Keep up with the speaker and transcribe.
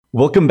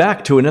Welcome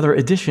back to another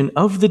edition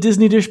of the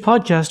Disney Dish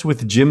Podcast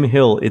with Jim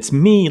Hill. It's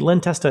me, Len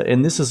Testa,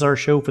 and this is our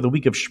show for the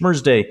week of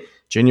Schmurz Day,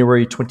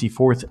 January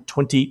 24th,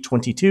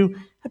 2022.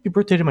 Happy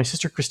birthday to my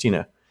sister,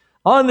 Christina.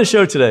 On the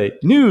show today,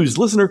 news,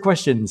 listener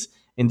questions,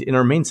 and in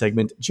our main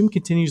segment, Jim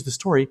continues the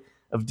story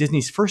of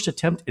Disney's first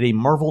attempt at a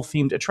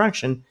Marvel-themed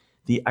attraction,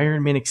 the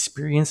Iron Man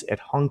Experience at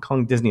Hong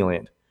Kong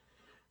Disneyland.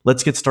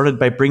 Let's get started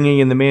by bringing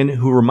in the man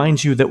who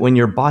reminds you that when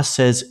your boss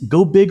says,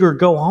 go big or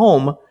go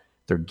home,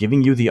 they're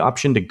giving you the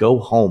option to go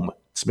home.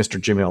 It's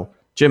Mr. Jim Hill.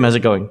 Jim, how's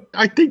it going?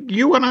 I think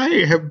you and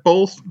I have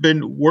both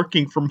been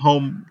working from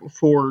home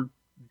for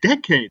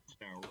decades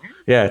now, right?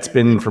 Yeah, it's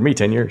been for me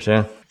 10 years,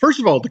 yeah. First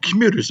of all, the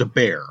commute is a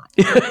bear.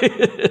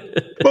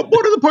 But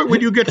more to the point, when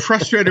you get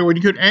frustrated, when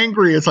you get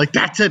angry, it's like,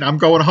 that's it, I'm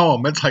going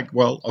home. It's like,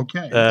 well,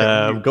 okay.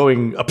 I'm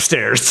going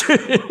upstairs.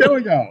 There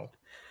we go.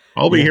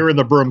 I'll be here in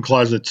the broom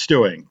closet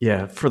stewing.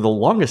 Yeah, for the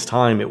longest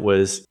time, it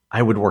was,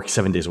 I would work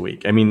 7 days a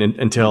week. I mean,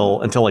 until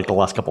like the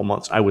last couple of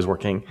months, I was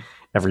working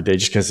every day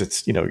just because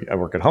it's, I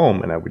work at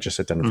home and I would just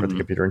sit down in front of the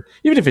computer. And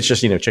even if it's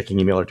just, checking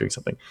email or doing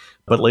something.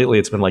 But lately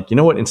it's been like, you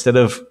know what, instead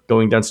of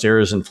going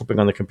downstairs and flipping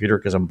on the computer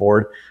because I'm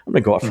bored, I'm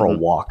going to go out for a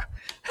walk.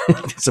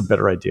 It's a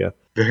better idea.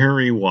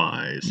 Very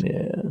wise.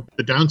 Yeah.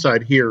 The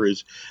downside here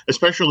is,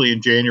 especially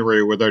in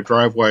January with our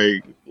driveway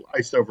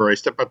iced over, I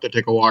step out to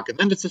take a walk, and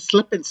then it's a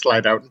slip and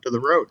slide out into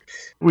the road.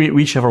 We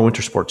each have our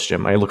winter sports,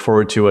 Jim. I look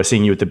forward to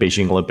seeing you at the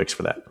Beijing Olympics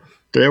for that.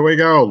 There we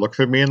go. Look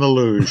for me in the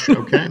luge.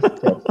 Okay.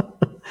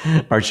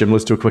 All right, Jim,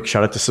 let's do a quick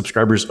shout out to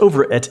subscribers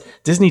over at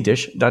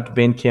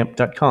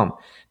disneydish.bandcamp.com.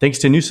 Thanks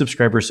to new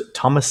subscribers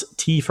Thomas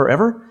T.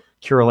 Forever,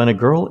 Carolina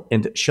Girl,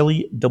 and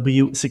Shelly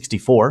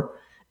W64,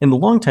 and the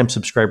longtime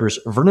subscribers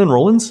Vernon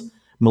Rollins,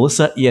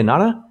 Melissa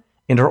Ianata,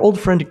 and our old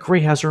friend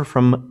Gray Hazard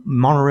from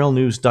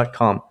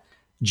monorailnews.com.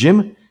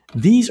 Jim,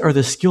 these are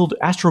the skilled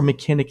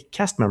astromechanic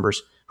cast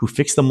members who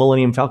fix the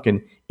Millennium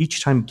Falcon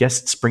each time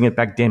guests bring it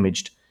back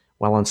damaged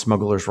while on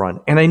Smuggler's Run.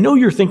 And I know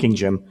you're thinking,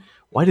 Jim,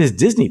 why does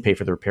Disney pay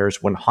for the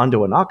repairs when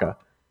Hondo Inaka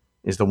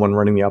is the one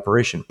running the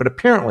operation? But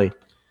apparently,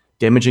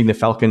 damaging the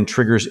Falcon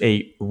triggers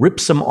a rip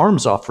some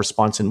arms off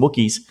response in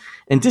Wookiees,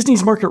 and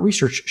Disney's market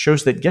research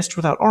shows that guests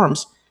without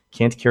arms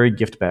can't carry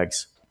gift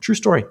bags. True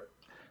story.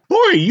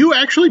 Boy, you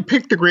actually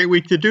picked a great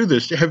week to do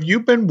this. Have you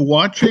been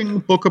watching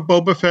Book of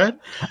Boba Fett?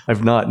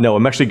 I've not. No,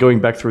 I'm actually going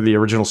back through the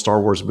original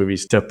Star Wars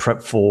movies to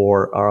prep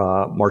for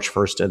March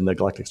 1st and the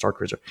Galactic Star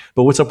Cruiser.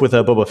 But what's up with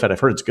Boba Fett? I've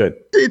heard it's good.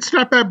 It's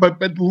not bad,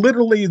 but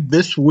literally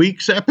this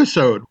week's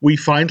episode, we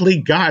finally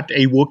got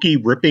a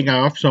Wookiee ripping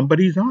off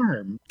somebody's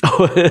arm.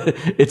 Oh,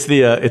 it's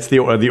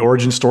the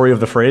origin story of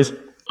the phrase?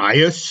 I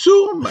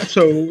assume.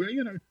 So,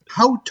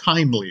 how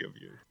timely of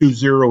you to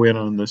zero in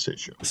on this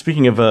issue.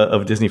 Speaking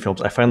of Disney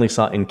films, I finally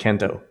saw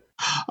Encanto.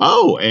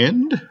 Oh,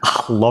 and?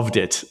 Loved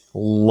it.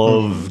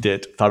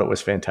 Thought it was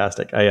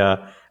fantastic.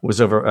 I was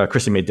over,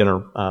 Chrissy made dinner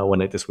one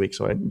night this week,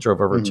 so I drove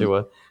over to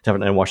have it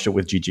and I watched it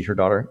with Gigi, her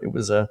daughter. It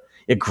was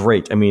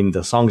great. I mean,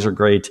 the songs are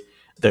great.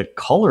 The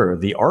color,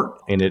 the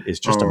art in it is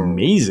just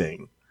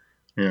amazing.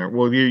 Yeah,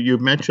 well, you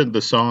mentioned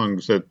the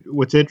songs. That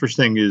what's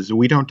interesting is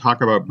We Don't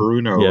Talk About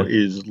Bruno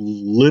is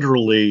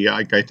literally,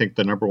 I think,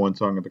 the number one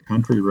song in the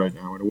country right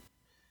now. And what's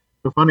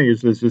funny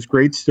is there's this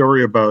great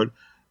story about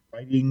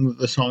writing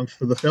the songs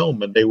for the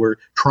film, and they were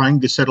trying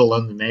to settle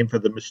on the name for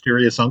the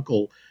mysterious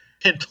uncle.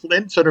 And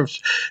Lynn sort of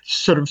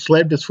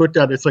slammed his foot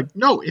down. It's like,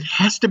 no, it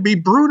has to be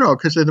Bruno,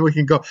 because then we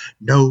can go,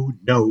 no.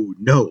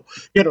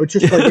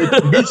 Just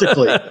like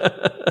musically.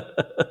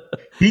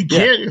 He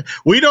can't. Yeah.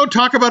 We don't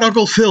talk about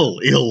Uncle Phil.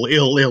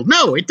 Ill.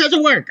 No, it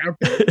doesn't work.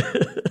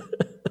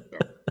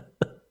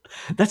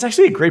 That's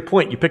actually a great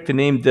point. You picked the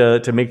name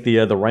to make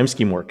the rhyme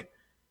scheme work.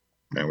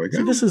 There we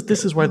go. So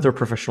this is why they're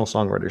professional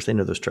songwriters. They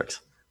know those tricks.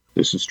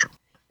 This is true.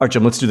 All right,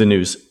 Jim, let's do the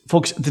news.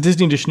 Folks, the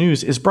Disney Dish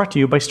News is brought to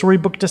you by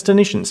Storybook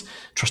Destinations,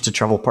 trusted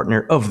travel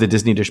partner of the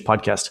Disney Dish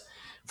podcast.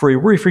 For a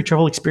worry-free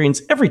travel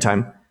experience every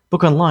time,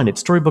 book online at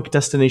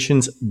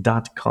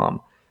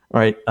storybookdestinations.com. All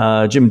right,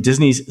 Jim,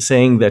 Disney's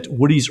saying that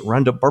Woody's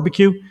Roundup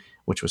Barbecue,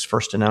 which was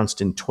first announced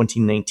in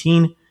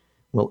 2019,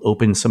 will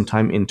open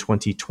sometime in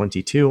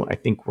 2022. I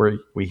think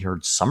we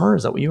heard summer.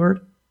 Is that what you heard?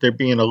 They're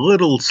being a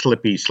little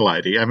slippery.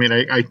 I mean,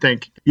 I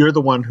think you're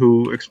the one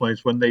who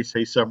explains when they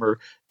say summer,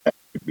 that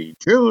could be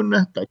June,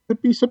 that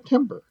could be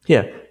September.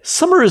 Yeah,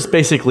 summer is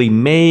basically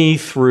May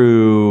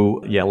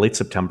through, late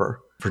September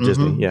for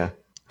Disney. Yeah,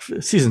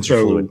 seasons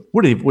are fluid.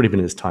 What have been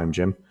his time,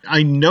 Jim?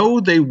 I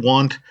know they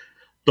want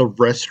the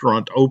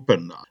restaurant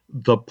open.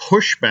 The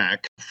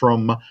pushback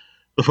from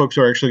the folks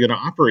who are actually going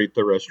to operate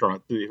the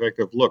restaurant, to the effect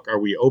of, look, are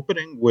we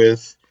opening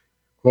with,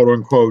 quote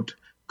unquote,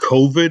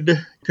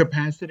 COVID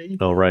capacity?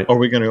 Oh, right. Or are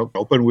we going to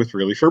open with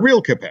really for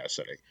real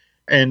capacity?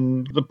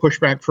 And the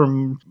pushback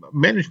from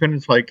management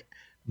is like,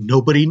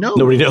 nobody knows.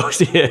 Nobody knows.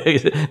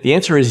 The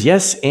answer is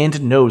yes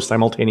and no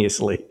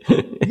simultaneously.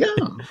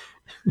 Yeah.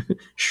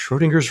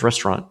 Schrodinger's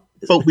restaurant.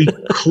 But we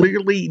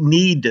clearly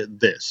need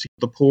this.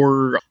 The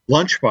poor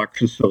lunchbox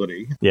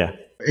facility. Yeah.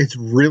 It's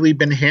really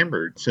been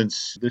hammered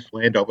since this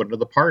land opened to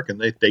the park, and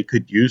they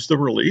could use the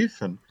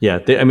relief. And yeah,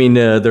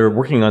 they're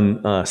working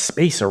on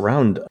space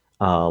around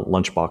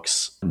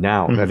lunchbox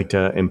now. I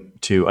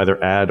think to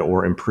either add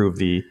or improve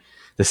the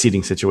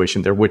seating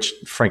situation there, which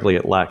frankly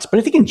it lacks. But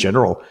I think in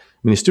general, I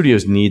mean, the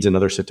studios needs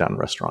another sit down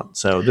restaurant,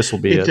 so this will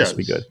be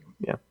good.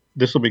 Yeah.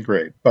 This will be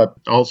great, but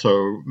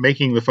also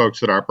making the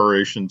folks at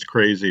operations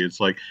crazy. It's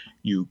like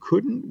you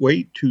couldn't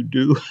wait to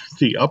do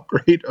the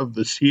upgrade of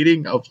the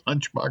seating of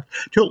Lunchbox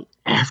till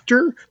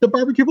after the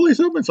barbecue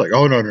place opens. Like,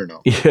 oh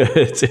no. Yeah,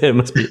 it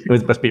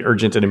must be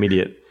urgent and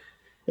immediate.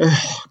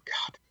 Oh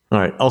God. All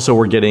right. Also,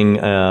 we're getting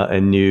a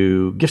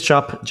new gift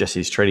shop,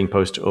 Jesse's Trading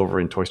Post, over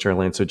in Toy Story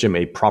Land. So, Jim,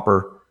 a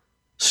proper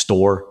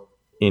store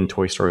in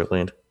Toy Story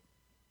Land.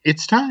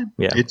 It's time.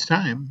 Yeah. It's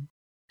time.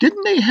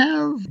 Didn't they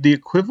have the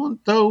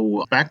equivalent,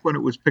 though, back when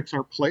it was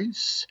Pixar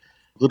Place?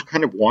 A little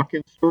kind of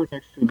walk-in store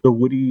next to the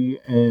Woody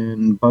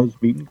and Buzz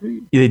meet and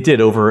greet? Yeah, they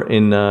did over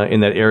in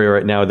that area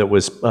right now that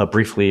was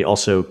briefly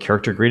also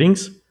character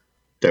greetings.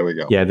 There we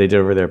go. Yeah, they did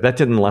over there. But that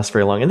didn't last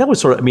very long. And that was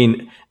sort of, I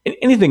mean,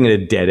 anything in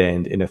a dead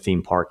end in a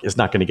theme park is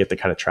not going to get the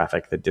kind of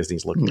traffic that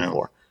Disney's looking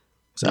for.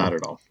 So, not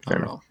at all.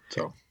 Not at all.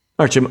 So. All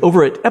right, Jim,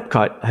 over at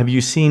Epcot, have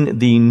you seen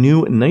the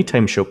new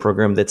nighttime show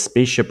program that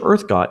Spaceship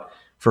Earth got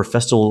for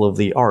Festival of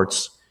the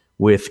Arts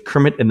with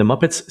Kermit and the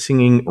Muppets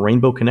singing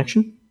Rainbow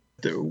Connection?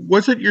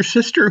 Was it your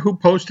sister who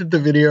posted the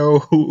video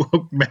who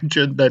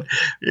mentioned that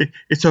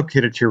it's okay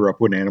to tear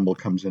up when Animal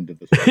comes into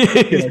the song?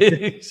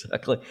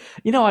 Exactly.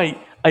 You know, I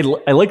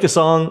like the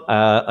song.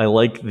 I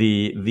like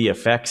the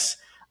effects.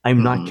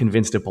 I'm not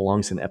convinced it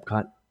belongs in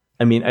Epcot.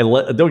 I mean,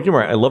 don't get me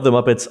wrong. I love the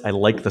Muppets. I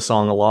like the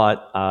song a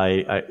lot.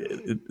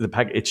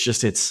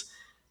 It's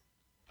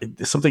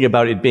something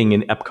about it being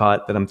in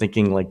Epcot that I'm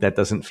thinking like that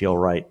doesn't feel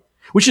right.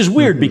 Which is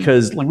weird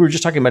because, like we were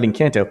just talking about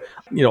Encanto,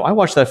 you know, I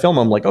watched that film.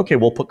 I'm like, okay,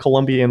 we'll put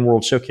Columbia in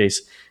World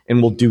Showcase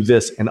and we'll do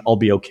this and I'll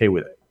be okay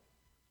with it.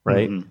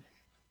 Right.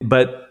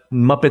 But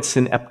Muppets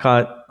and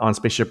Epcot on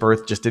Spaceship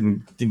Earth just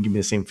didn't give me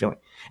the same feeling.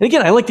 And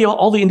again, I like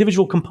all the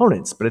individual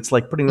components, but it's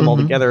like putting them all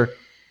together.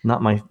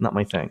 Not my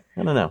thing.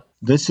 I don't know.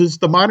 This is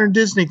the modern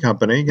Disney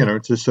company. You know,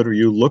 it's just sort of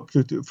you look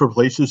for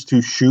places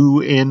to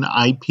shoe in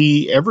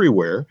IP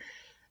everywhere.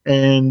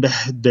 And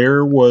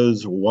there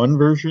was one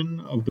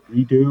version of the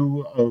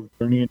redo of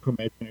Journey into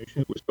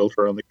Imagination. It was built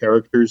around the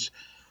characters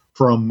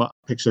from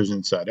Pixar's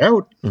Inside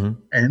Out.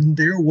 And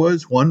there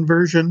was one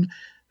version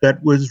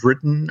that was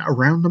written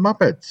around the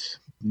Muppets.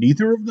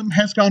 Neither of them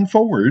has gone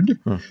forward.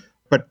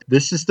 But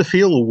this is the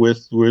feel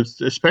with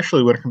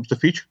especially when it comes to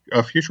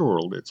Future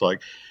World. It's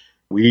like,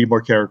 we need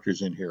more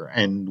characters in here,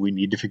 and we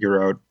need to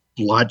figure out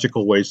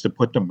logical ways to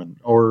put them in,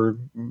 or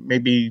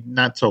maybe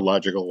not so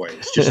logical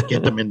ways. Just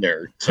get them in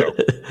there. So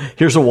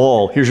here's a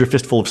wall. Here's your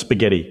fistful of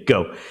spaghetti.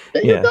 Go.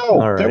 There you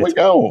go. All right. There we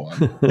go.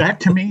 That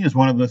to me is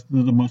one of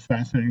the most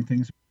fascinating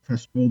things about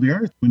Festival of the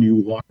Arts. When you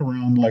walk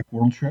around like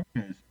World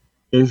Showcase,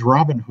 there's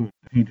Robin Hood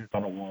painted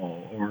on a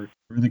wall, or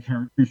the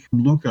characters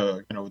from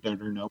Luca, you know, that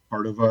are now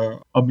part of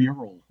a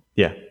mural.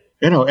 Yeah.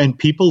 You know, and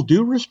people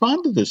do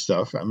respond to this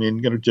stuff. I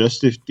mean, you know,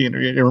 just if, you know,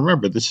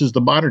 remember, this is the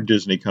modern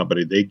Disney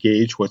company. They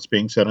gauge what's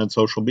being said on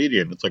social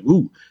media, and it's like,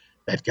 ooh,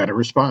 that got a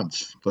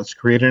response. Let's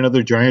create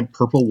another giant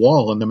purple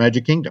wall in the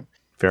Magic Kingdom.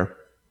 Fair.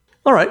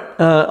 All right.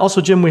 Also,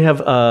 Jim, we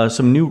have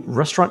some new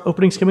restaurant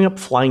openings coming up.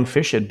 Flying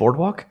Fish at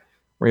Boardwalk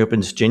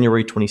reopens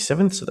January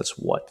 27th. So that's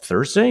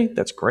Thursday?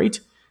 That's great.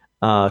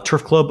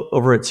 Turf Club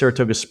over at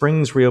Saratoga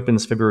Springs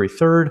reopens February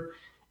 3rd.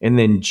 And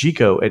then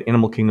Jico at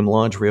Animal Kingdom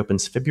Lodge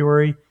reopens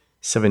February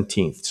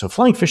 17th. So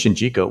Flying Fish and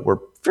Jico were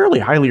fairly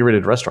highly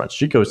rated restaurants.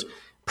 Jico's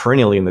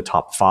perennially in the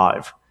top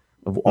 5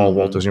 of all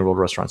Walt Disney World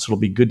restaurants. So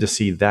it'll be good to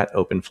see that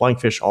open. Flying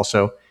Fish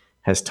also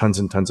has tons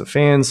and tons of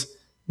fans.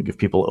 We give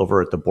people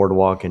over at the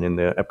Boardwalk and in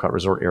the Epcot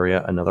Resort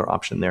area another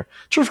option there.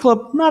 Turf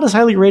Club, not as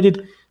highly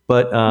rated,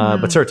 but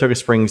Saratoga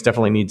Springs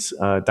definitely needs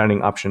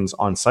dining options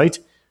on site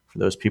for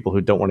those people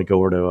who don't want to go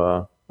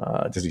over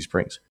to Disney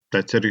Springs.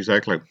 That's it,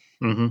 exactly.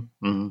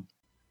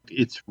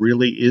 It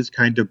really is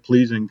kind of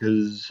pleasing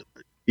because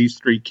these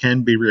 3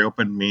 can be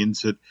reopened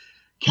means that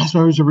cast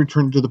members are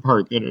returning to the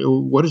park. You know,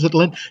 what is it,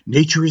 Len?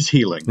 Nature is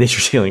healing.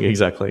 Nature's healing,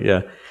 exactly,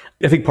 yeah.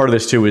 I think part of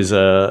this, too, is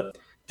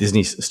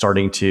Disney's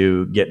starting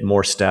to get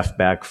more staff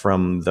back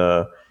from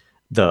the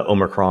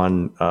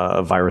Omicron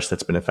virus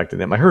that's been affecting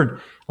them. I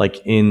heard, like,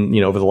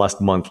 over the last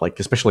month, like,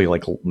 especially,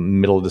 like,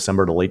 middle of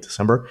December to late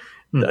December,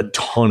 a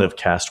ton of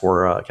cast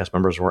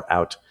members were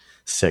out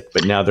sick.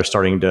 But now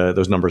they're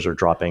those numbers are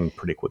dropping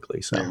pretty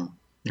quickly. So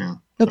yeah.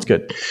 That's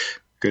good.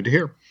 Good to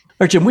hear.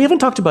 All right, Jim, we haven't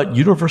talked about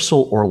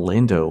Universal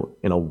Orlando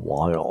in a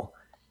while,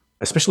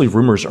 especially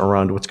rumors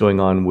around what's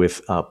going on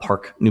with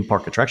new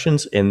park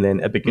attractions and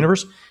then Epic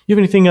Universe. You have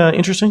anything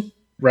interesting?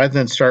 Rather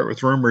than start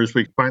with rumors,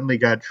 we finally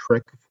got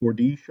Shrek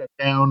 4D shut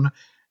down,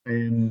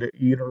 and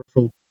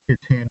Universal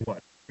its hand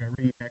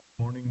very next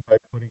morning by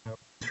putting up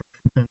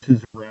construction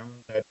fences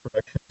around that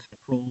Production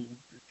Central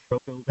show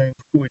building,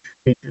 which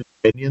features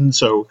Minions.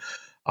 So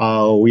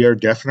we are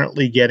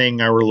definitely getting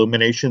our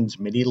Illuminations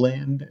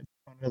Miniland in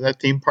front of that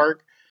theme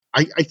park.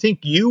 I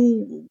think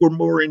you were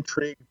more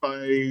intrigued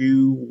by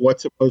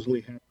what's supposedly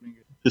happening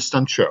at the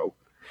stunt show.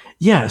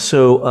 Yeah,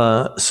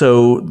 so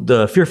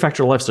the Fear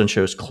Factor Lifestone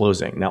show is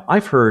closing. Now,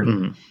 I've heard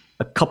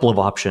a couple of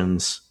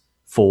options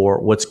for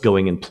what's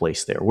going in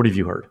place there. What have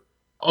you heard?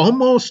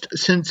 Almost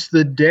since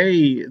the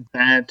day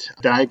that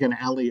Diagon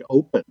Alley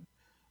opened,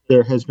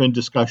 there has been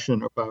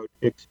discussion about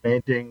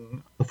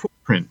expanding the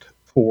footprint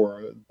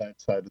for that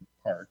side of the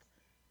park.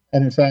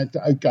 And in fact,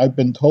 I've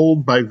been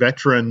told by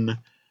veteran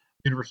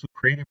Universal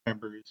Creative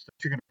members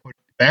that you're going to put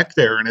it back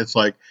there. And it's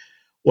like,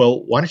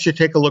 well, why don't you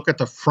take a look at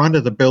the front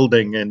of the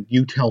building and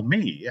you tell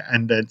me?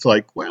 And it's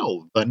like,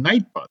 well, the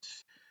night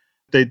bus.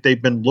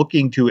 They've been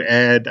looking to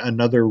add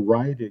another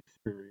ride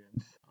experience.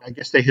 I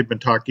guess they had been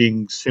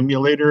talking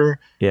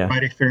simulator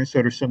ride experience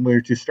that are similar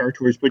to Star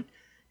Tours, but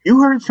you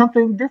heard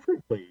something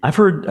differently. I've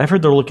heard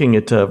they're looking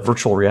at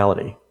virtual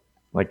reality.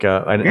 Like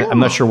I'm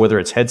not sure whether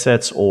it's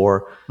headsets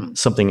or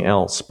something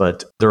else,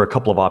 but there are a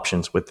couple of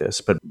options with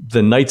this. But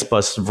the Knights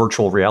Bus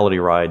virtual reality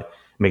ride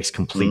makes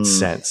complete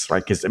sense,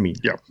 right? Because I mean,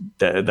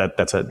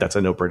 that's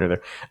a no-brainer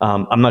there.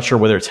 I'm not sure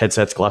whether it's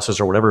headsets, glasses,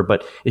 or whatever,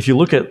 but if you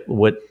look at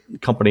what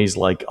companies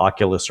like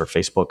Oculus or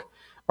Facebook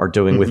are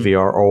doing with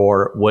VR,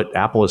 or what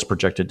Apple is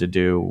projected to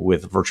do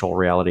with virtual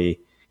reality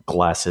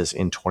glasses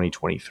in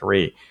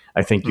 2023,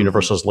 I think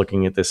Universal is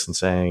looking at this and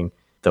saying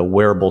the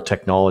wearable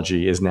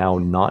technology is now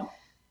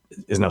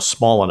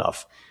small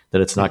enough that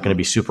it's not going to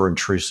be super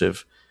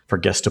intrusive for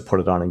guests to put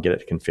it on and get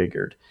it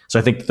configured. So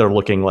I think they're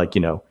looking like,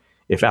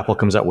 if Apple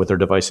comes out with their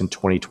device in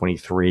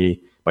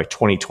 2023, by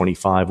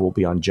 2025, we'll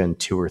be on Gen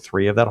 2 or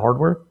 3 of that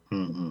hardware.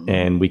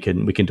 And we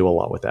can do a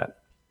lot with that.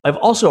 I've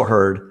also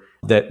heard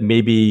that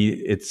maybe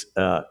it's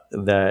that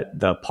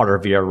the Potter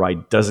VR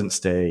ride doesn't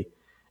stay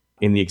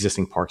in the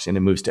existing parks and it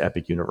moves to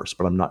Epic Universe,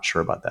 but I'm not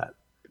sure about that.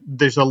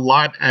 There's a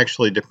lot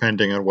actually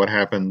depending on what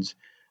happens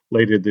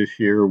later this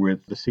year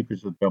with The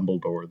Secrets of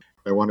Dumbledore.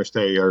 I want to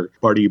say our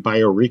party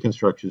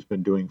BioReconstruct has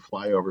been doing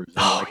flyovers.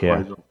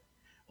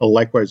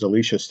 Likewise,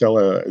 Alicia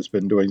Stella has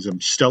been doing some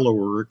stellar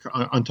work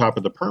on top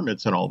of the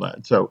permits and all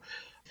that. So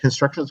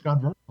construction's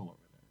gone vertical over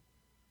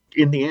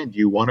there. In the end,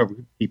 you want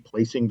to be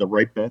placing the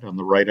right bet on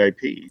the right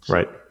IP.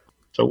 Right.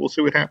 So we'll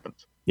see what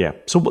happens. Yeah.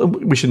 So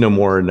we should know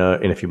more in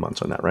a few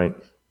months on that, right?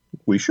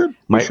 We should.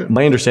 My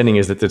understanding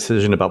is that the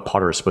decision about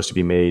Potter is supposed to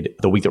be made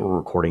the week that we're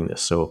recording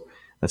this. So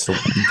that's the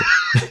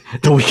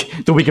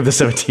week of the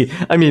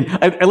 17th. I mean,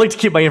 I like to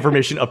keep my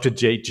information up to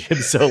date, Jim.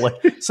 So like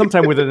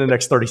sometime within the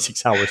next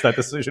 36 hours, that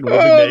decision will be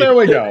made. There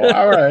we go.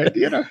 All right.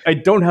 I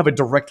don't have a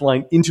direct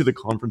line into the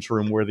conference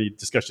room where the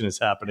discussion is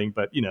happening,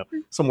 but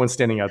someone's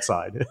standing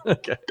outside.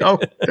 Okay. There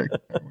we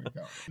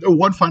go.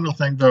 One final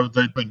thing though,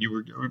 that when you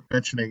were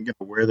mentioning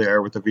where they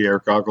are with the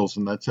VR goggles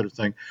and that sort of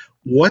thing,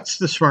 what's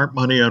the smart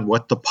money on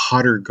what the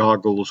Potter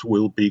goggles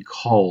will be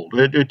called?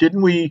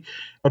 Didn't we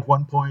at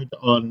one point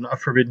on A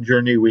Forbidden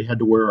Journey we had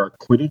to wear our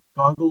Quidditch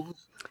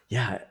goggles?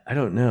 Yeah, I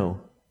don't know.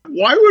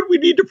 Why would we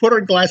need to put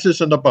on glasses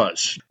on the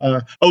bus?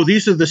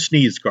 These are the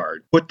sneeze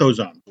guard. Put those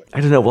on. Please. I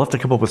don't know. We'll have to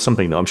come up with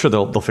something though. I'm sure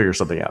they'll figure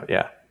something out.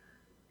 Yeah.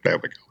 There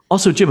we go.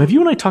 Also, Jim, have you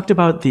and I talked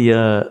about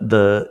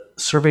the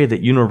survey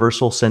that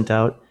Universal sent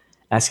out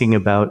asking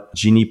about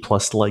Genie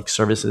Plus like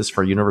services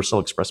for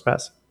Universal Express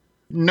Pass?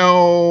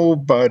 No,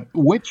 but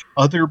which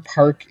other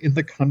park in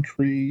the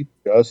country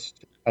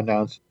just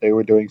announced they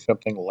were doing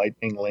something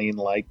Lightning Lane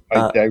like?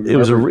 It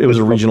was a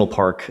regional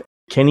park.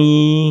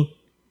 Kennywood?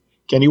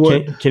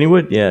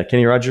 Yeah.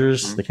 Kenny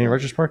Rogers, the Kenny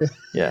Rogers Park?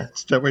 Yeah.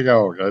 There we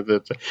go.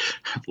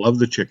 Love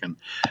the chicken.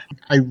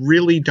 I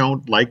really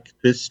don't like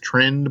this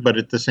trend, but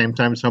at the same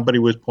time, somebody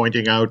was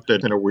pointing out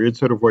that in a weird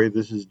sort of way,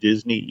 this is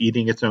Disney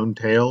eating its own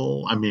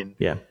tail. I mean,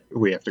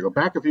 we have to go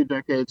back a few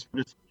decades,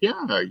 but it's,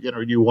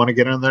 you want to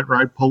get on that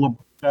ride, pull a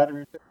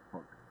battery.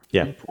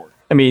 Yeah.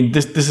 I mean,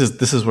 this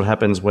is what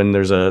happens when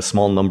there's a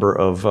small number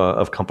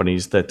of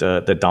companies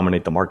that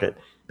dominate the market.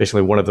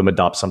 Basically, one of them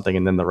adopts something,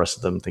 and then the rest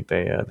of them think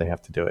they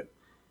have to do it.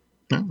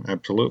 No,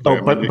 absolutely.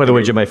 Oh, by the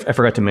way, Jim, I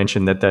forgot to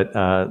mention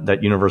that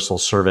Universal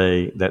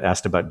survey that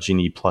asked about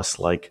Genie Plus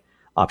like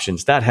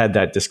options that had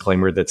that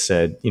disclaimer that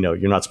said, you're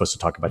not supposed to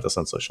talk about this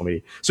on social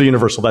media. So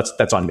Universal,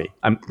 that's on me.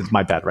 It's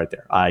my bad right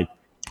there.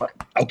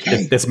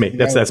 Okay, that's me.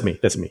 That's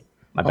me.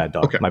 My bad,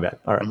 dog. Okay. My bad.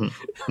 All right.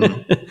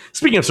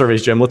 Speaking of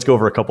surveys, Jim, let's go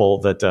over a couple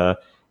that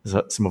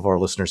some of our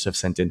listeners have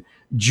sent in.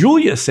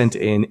 Julia sent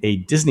in a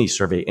Disney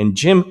survey, and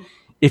Jim,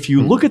 if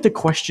you look at the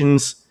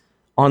questions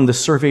on the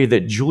survey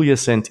that Julia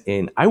sent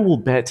in, I will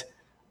bet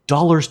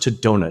dollars to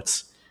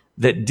donuts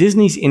that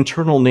Disney's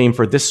internal name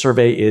for this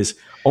survey is,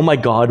 oh my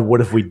God,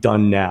 what have we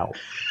done now?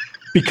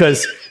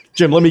 Because,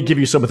 Jim, let me give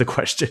you some of the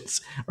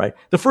questions, right?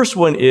 The first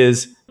one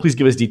is, please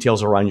give us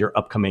details around your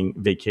upcoming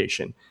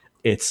vacation.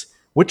 It's,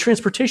 what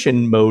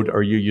transportation mode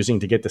are you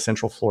using to get to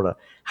Central Florida?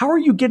 How are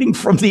you getting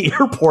from the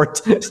airport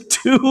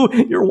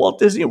to your Walt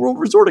Disney World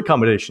Resort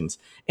accommodations?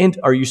 And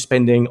are you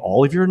spending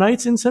all of your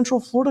nights in Central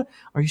Florida?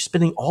 Are you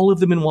spending all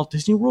of them in Walt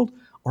Disney World?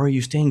 Or are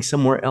you staying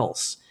somewhere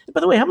else? And by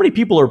the way, how many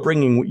people are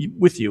bringing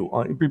with you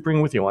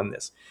on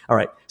this? All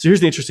right. So here's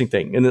the interesting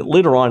thing. And then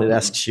later on, it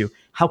asks you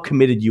how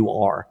committed you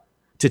are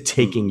to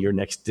taking your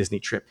next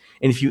Disney trip.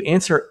 And if you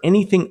answer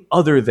anything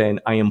other than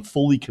I am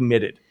fully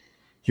committed,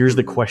 Here's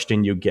the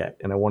question you get,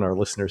 and I want our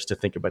listeners to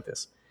think about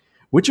this.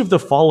 Which of the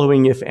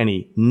following, if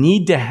any,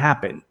 need to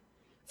happen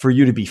for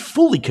you to be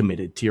fully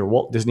committed to your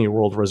Walt Disney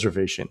World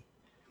reservation?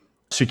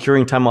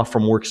 Securing time off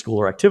from work, school,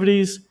 or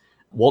activities.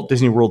 Walt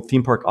Disney World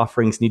theme park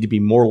offerings need to be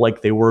more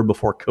like they were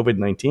before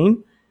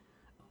COVID-19.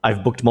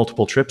 I've booked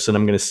multiple trips, and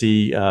I'm going to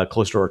see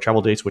closer to our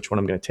travel dates which one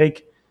I'm going to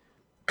take.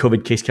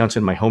 COVID case counts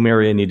in my home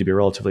area need to be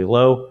relatively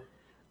low.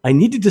 I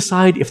need to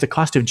decide if the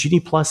cost of Genie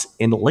Plus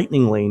and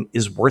Lightning Lane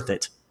is worth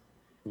it.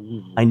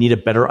 I need a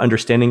better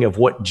understanding of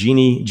what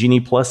Genie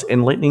Plus,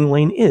 and Lightning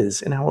Lane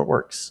is and how it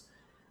works.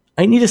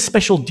 I need a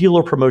special deal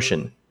or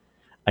promotion.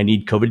 I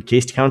need COVID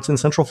case counts in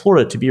Central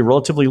Florida to be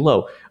relatively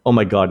low. Oh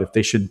my God, if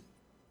they should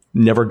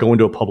never go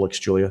into a Publix,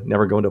 Julia,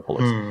 never go into a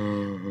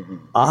Publix.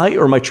 I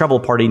or my travel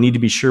party need to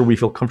be sure we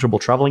feel comfortable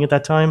traveling at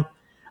that time.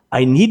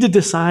 I need to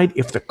decide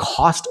if the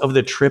cost of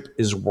the trip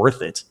is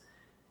worth it.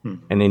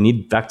 And I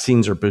need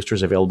vaccines or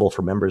boosters available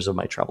for members of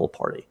my travel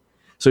party.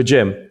 So,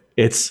 Jim,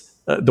 it's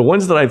the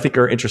ones that I think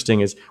are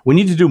interesting is we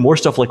need to do more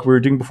stuff like we were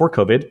doing before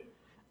COVID.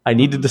 I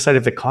need to decide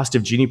if the cost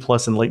of Genie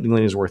Plus and Lightning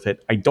Lane is worth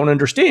it. I don't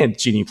understand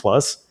Genie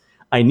Plus.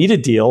 I need a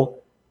deal.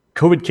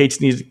 COVID cases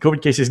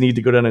need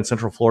to go down in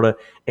Central Florida,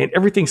 and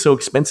everything's so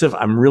expensive.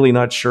 I'm really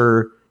not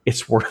sure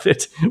it's worth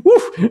it.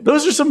 Woo,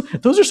 those are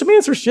some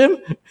answers, Jim.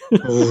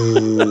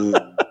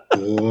 Oh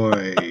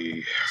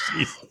boy!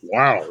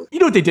 Wow. You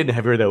know what they didn't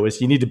have here though is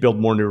you need to build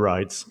more new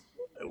rides,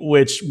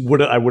 which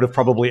I would have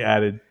probably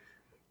added.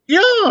 Yeah,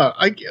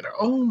 I get it.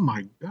 Oh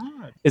my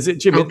God! Is it,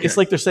 Jim? Okay. It's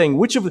like they're saying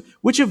which of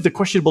the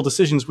questionable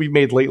decisions we've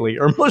made lately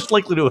are most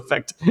likely to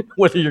affect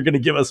whether you're going to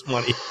give us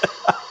money.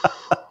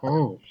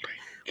 Oh my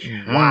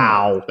God.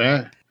 Wow!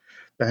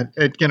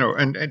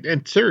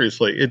 And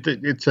seriously,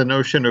 it's a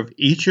notion of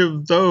each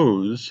of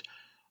those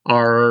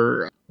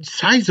are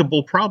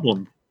sizable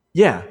problem.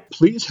 Yeah.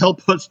 Please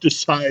help us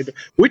decide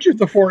which of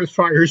the forest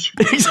fires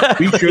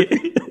exactly. we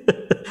should.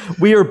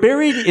 We are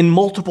buried in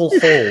multiple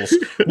holes.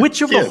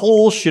 Which of the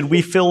holes should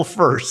we fill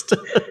first?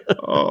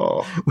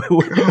 Oh,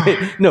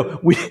 no,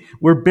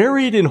 we're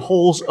buried in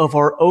holes of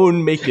our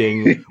own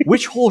making.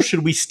 Which hole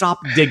should we stop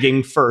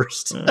digging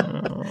first?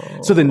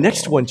 So the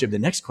next one, Jim, the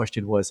next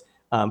question was,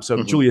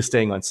 Julia's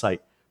staying on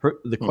site.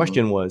 The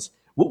question was,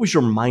 what was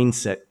your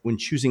mindset when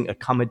choosing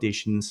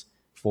accommodations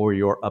for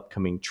your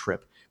upcoming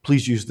trip?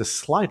 Please use the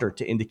slider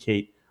to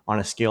indicate on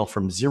a scale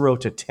from 0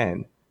 to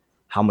 10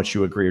 how much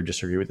you agree or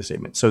disagree with the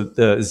statement. So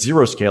the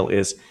 0 scale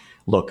is,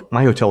 look,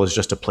 my hotel is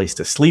just a place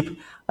to sleep.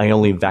 I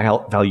only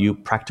value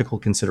practical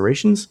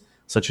considerations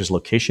such as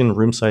location,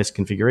 room size,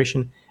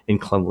 configuration,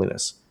 and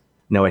cleanliness.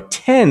 Now a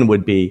 10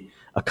 would be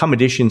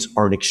accommodations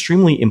are an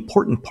extremely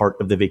important part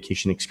of the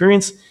vacation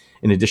experience.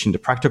 In addition to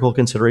practical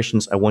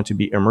considerations, I want to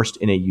be immersed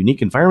in a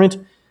unique environment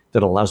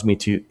that allows me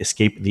to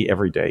escape the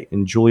everyday.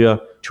 And Julia,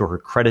 to her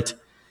credit,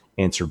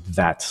 answered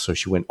that. So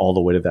she went all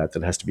the way to that.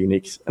 That has to be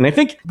unique. And I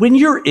think when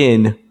you're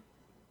in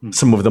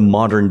some of the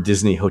modern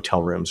Disney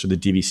hotel rooms or the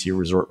DVC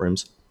resort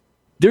rooms,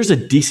 there's a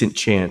decent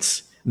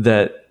chance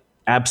that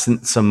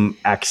absent some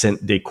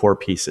accent decor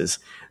pieces,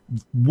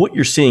 what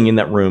you're seeing in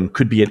that room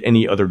could be at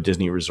any other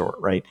Disney resort,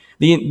 right?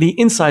 The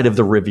inside of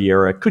the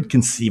Riviera could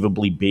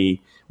conceivably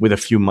be, with a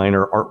few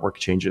minor artwork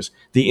changes,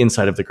 the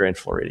inside of the Grand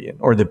Floridian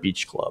or the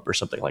Beach Club or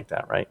something like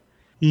that, right?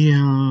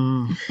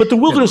 Yeah. But the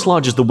Wilderness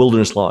Lodge is the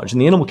Wilderness Lodge, and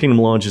the Animal Kingdom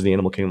Lodge is the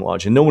Animal Kingdom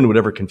Lodge, and no one would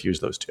ever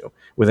confuse those two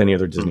with any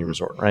other Disney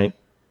resort, right?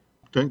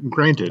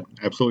 Granted.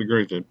 Absolutely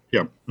granted.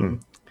 Yeah.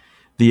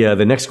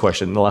 The next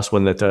question, the last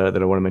one that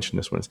I want to mention,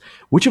 this one is,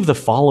 which of the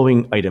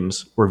following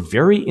items were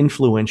very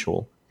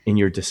influential in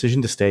your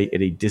decision to stay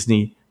at a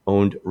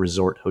Disney-owned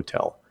resort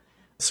hotel?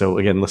 So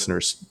again,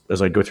 listeners,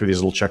 as I go through these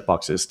little check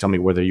boxes, tell me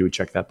whether you would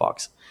check that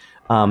box.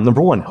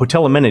 Number 1,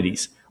 hotel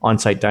amenities,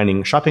 on-site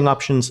dining, shopping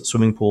options,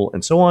 swimming pool,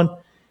 and so on.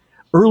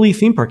 Early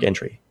theme park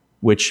entry,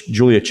 which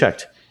Julia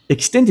checked.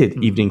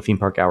 Extended evening theme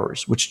park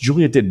hours, which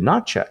Julia did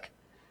not check.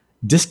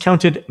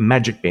 Discounted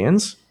magic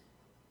bands.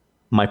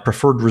 My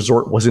preferred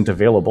resort wasn't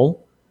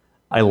available.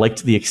 I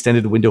liked the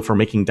extended window for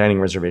making dining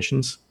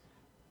reservations.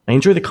 I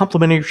enjoy the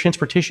complimentary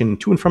transportation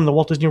to and from the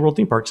Walt Disney World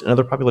theme parks and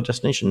other popular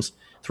destinations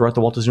throughout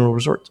the Walt Disney World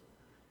Resort.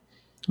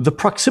 The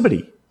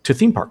proximity to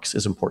theme parks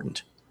is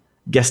important.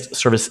 Guest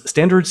service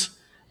standards,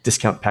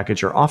 discount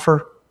package or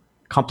offer,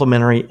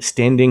 complimentary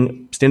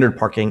standard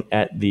parking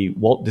at the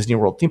Walt Disney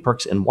World theme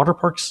parks and water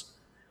parks.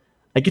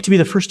 I get to be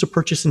the first to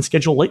purchase and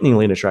schedule Lightning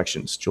Lane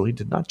attractions. Julie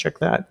did not check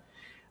that.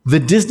 The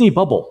Disney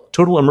Bubble,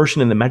 total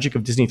immersion in the magic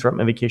of Disney throughout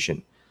my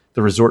vacation.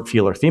 The resort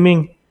feel or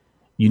theming,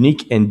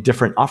 unique and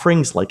different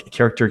offerings like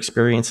character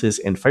experiences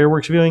and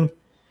fireworks viewing,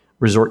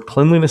 resort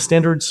cleanliness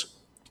standards,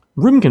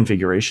 room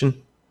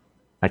configuration.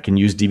 I can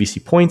use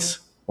DVC points,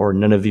 or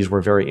none of these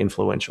were very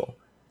influential.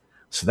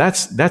 So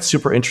that's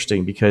super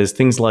interesting because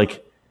things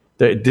like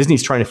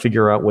Disney's trying to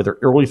figure out whether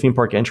early theme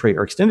park entry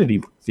or extended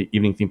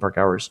evening theme park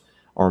hours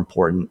are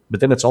important, but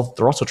then they're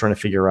also trying to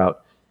figure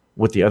out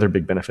what the other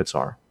big benefits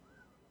are.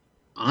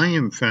 I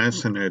am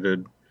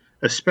fascinated,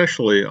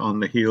 especially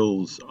on the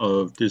heels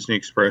of Disney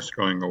Express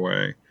going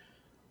away,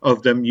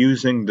 of them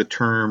using the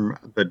term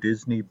the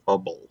Disney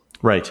bubble.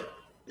 Right.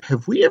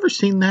 Have we ever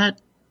seen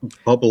that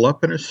bubble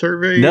up in a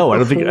survey? No,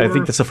 before? I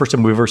think that's the first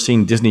time we've ever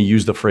seen Disney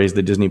use the phrase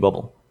the Disney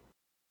bubble.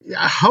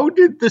 How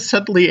did this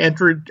suddenly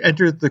enter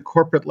the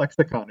corporate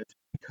lexicon? It's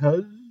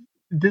because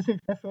Disney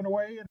just went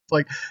away, and it's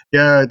like,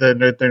 yeah,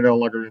 they're no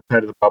longer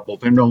inside of the bubble.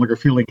 They're no longer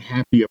feeling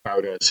happy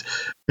about us.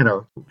 I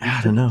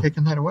don't know.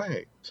 Taking that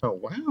away. So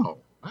wow.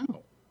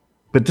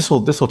 But this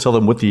will tell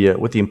them what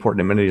the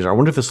important amenities are. I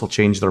wonder if this will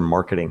change their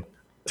marketing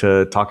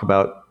to talk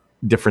about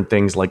different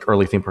things like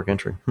early theme park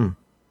entry.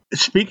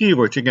 Speaking of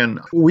which, again,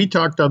 we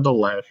talked on the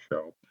last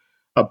show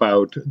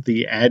about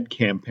the ad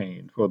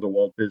campaign for the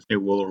Walt Disney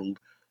World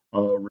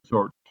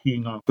Resort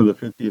keying off of the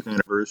 50th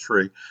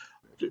anniversary.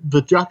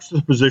 The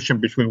juxtaposition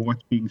between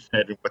what's being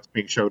said and what's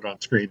being showed on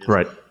screen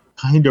is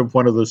kind of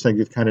one of those things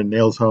that kind of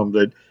nails home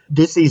that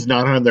Disney's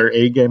not on their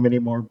A game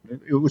anymore.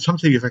 It was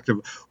something to the effect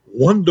of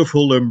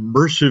wonderful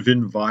immersive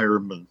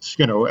environments,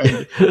 and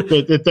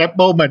at that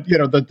moment,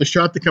 the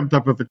shot that comes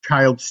up of a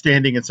child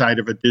standing inside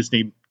of a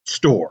Disney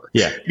store.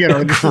 Yeah.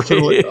 Sort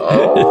of like,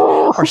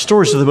 oh. Our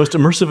stores are the most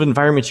immersive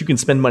environments you can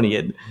spend money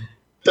in.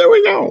 There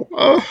we go.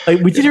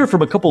 We did hear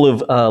from a couple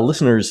of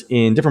listeners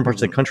in different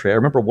parts of the country. I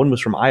remember one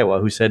was from Iowa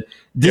who said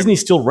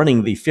Disney's still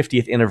running the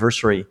 50th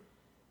anniversary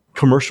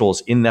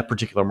commercials in that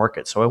particular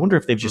market. So I wonder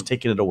if they've just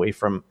taken it away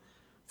from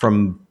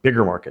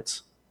bigger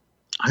markets.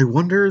 I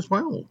wonder as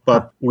well.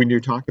 But when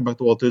you're talking about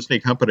the Walt Disney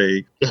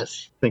Company,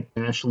 yes, think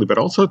nationally, but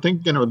also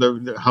think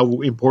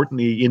how important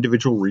the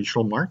individual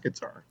regional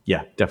markets are.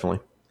 Yeah, definitely.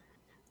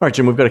 All right,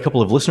 Jim, we've got a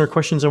couple of listener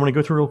questions I want to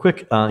go through real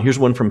quick. Here's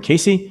one from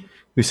Casey,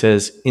 who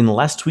says, in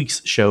last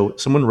week's show,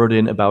 someone wrote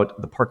in about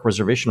the park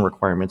reservation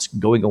requirements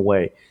going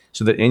away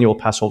so that annual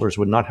pass holders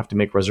would not have to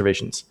make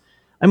reservations.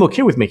 I'm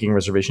okay with making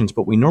reservations,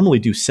 but we normally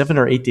do 7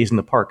 or 8 days in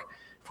the park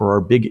for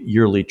our big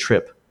yearly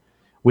trip.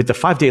 With the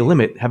 5-day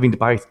limit, having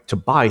to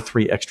buy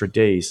 3 extra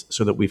days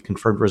so that we've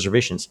confirmed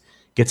reservations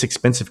gets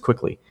expensive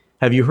quickly.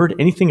 Have you heard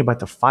anything about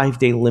the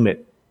 5-day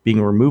limit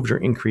being removed or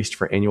increased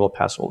for annual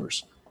pass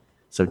holders?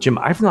 So, Jim,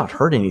 I've not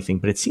heard anything,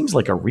 but it seems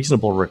like a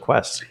reasonable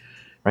request,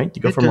 right? To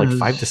go from like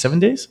 5 to 7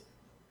 days?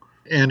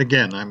 And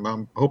again,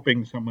 I'm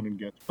hoping someone in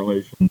guest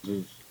relations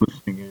is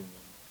listening in.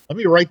 Let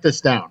me write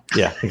this down.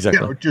 Yeah,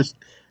 exactly. Just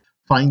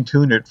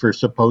fine-tune it for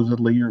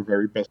supposedly your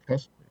very best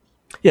customers.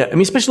 Yeah, I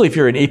mean, especially if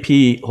you're an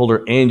AP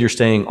holder and you're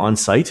staying on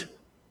site,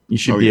 you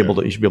should be able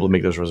to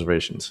make those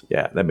reservations.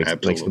 Yeah, that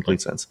makes complete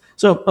sense.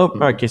 So, all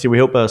right, Casey, we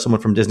hope someone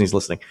from Disney's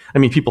listening. I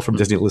mean, people from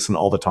Disney listen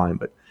all the time,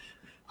 but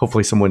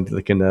hopefully someone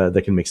that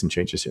can make some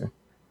changes here.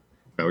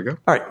 There we go.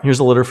 All right, here's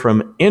a letter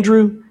from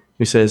Andrew,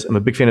 who says, I'm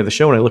a big fan of the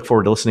show and I look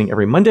forward to listening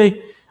every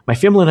Monday. My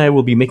family and I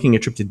will be making a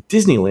trip to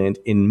Disneyland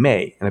in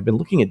May, and I've been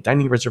looking at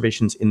dining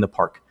reservations in the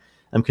park.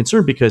 I'm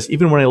concerned because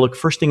even when I look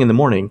first thing in the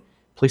morning,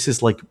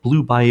 places like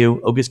Blue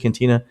Bayou, Oga's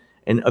Cantina,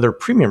 and other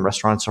premium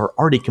restaurants are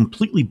already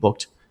completely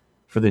booked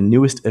for the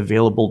newest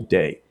available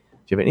day. Do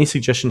you have any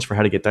suggestions for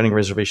how to get dining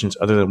reservations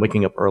other than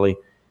waking up early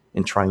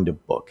and trying to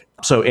book?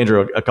 So,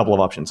 Andrew, a couple of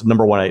options.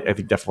 Number one, I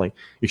think definitely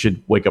you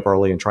should wake up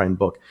early and try and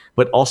book,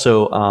 but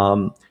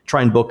also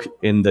try and book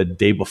in the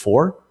day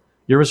before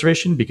your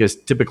reservation, because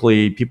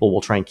typically people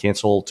will try and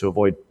cancel to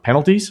avoid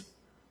penalties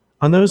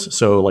on those.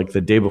 So like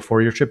the day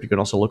before your trip, you can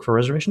also look for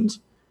reservations.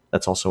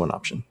 That's also an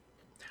option.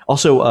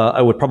 Also,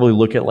 I would probably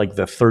look at like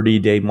the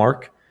 30-day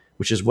mark,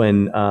 which is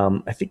when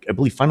I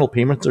believe final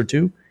payments are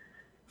due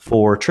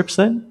for trips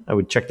then. I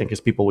would check that because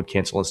people would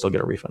cancel and still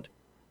get a refund.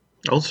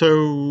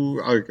 Also,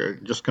 I'm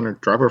just going to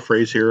drop a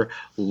phrase here,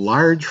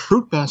 large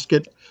fruit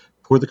basket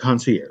for the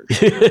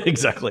concierge.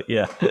 Exactly,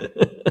 yeah.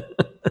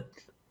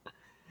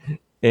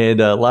 And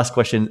last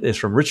question is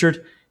from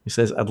Richard, who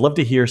says, I'd love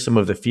to hear some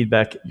of the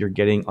feedback you're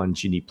getting on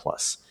Genie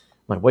Plus.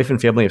 My wife and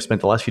family have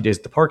spent the last few days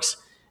at the parks.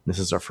 And this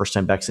is our first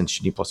time back since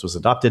Genie Plus was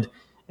adopted.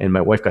 And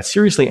my wife got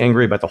seriously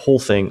angry about the whole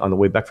thing on the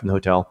way back from the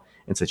hotel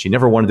and said she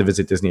never wanted to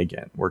visit Disney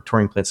again. We're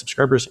touring plan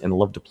subscribers and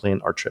love to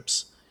plan our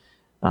trips.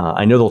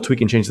 I know they'll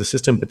tweak and change the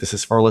system, but this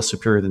is far less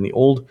superior than the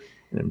old,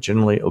 and I'm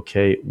generally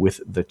okay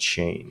with the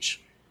change.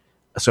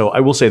 So I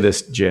will say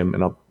this, Jim,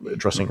 and I'm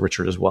addressing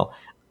Richard as well.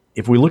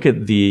 If we look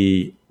at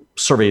the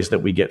surveys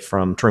that we get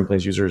from touring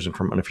plans users and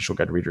from unofficial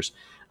guide readers,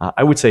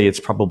 I would say it's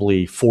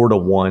probably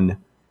 4-1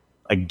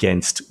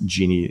 against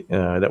Genie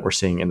that we're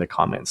seeing in the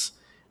comments.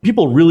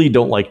 People really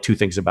don't like two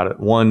things about it.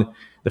 One,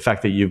 the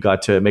fact that you've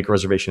got to make a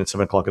reservation at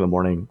 7 o'clock in the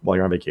morning while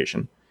you're on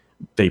vacation.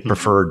 They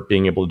preferred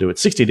being able to do it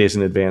 60 days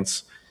in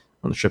advance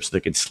on the trip so they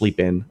could sleep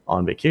in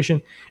on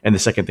vacation. And the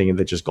second thing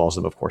that just galls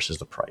them, of course, is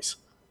the price.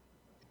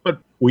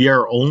 But we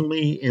are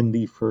only in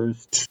the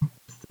first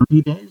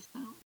 30 days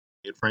now.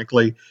 And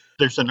frankly,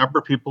 there's a number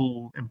of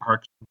people in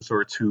parks and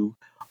resorts who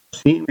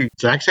see the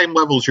exact same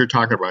levels you're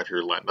talking about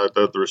here, Len,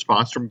 the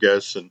response from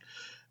guests and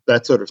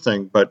that sort of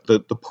thing. But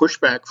the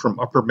pushback from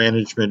upper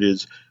management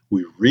is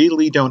we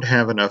really don't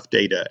have enough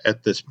data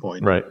at this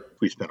point. Right.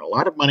 We spent a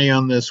lot of money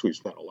on this. We've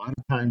spent a lot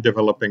of time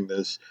developing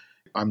this.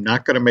 I'm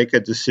not going to make a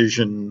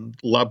decision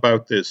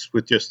about this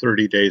with just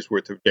 30 days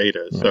worth of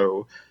data. Right.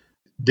 So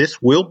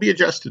this will be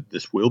adjusted.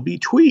 This will be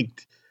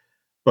tweaked.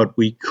 but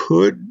we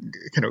could,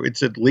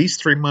 it's at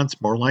least 3 months,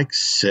 more like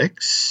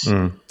 6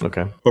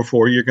 Okay.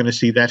 before you're going to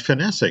see that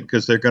finessing,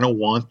 because they're going to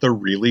want the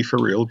really for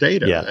real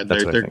data. Yeah, And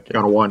that's they're what I think.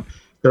 going to want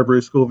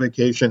February school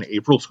vacation,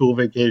 April school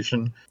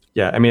vacation.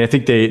 Yeah, I mean, I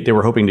think they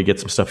were hoping to get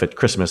some stuff at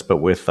Christmas, but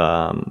with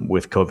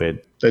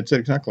COVID. That's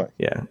exactly.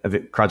 Yeah, I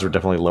think crowds were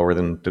definitely lower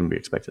than we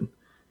expected.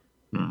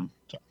 So.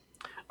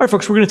 All right,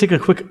 folks, we're going to take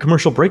a quick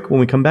commercial break. When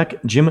we come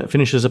back, Jim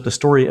finishes up the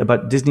story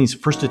about Disney's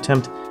first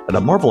attempt at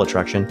a Marvel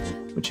attraction,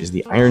 which is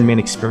the Iron Man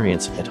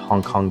experience at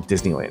Hong Kong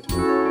Disneyland.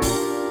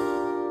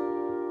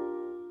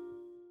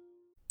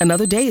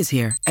 Another day is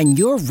here, and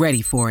you're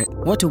ready for it.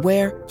 What to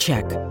wear?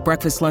 Check.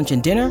 Breakfast, lunch,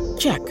 and dinner?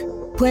 Check.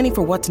 Planning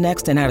for what's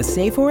next and how to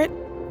save for it?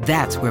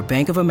 That's where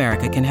Bank of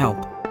America can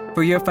help.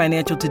 For your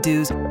financial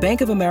to-dos, Bank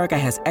of America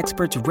has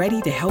experts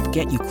ready to help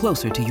get you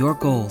closer to your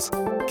goals.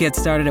 Get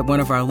started at one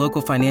of our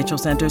local financial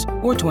centers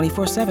or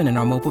 24/7 in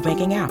our mobile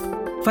banking app.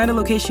 Find a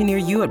location near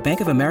you at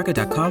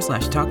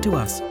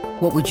bankofamerica.com/talktous.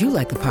 What would you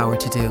like the power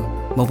to do?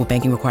 Mobile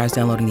banking requires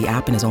downloading the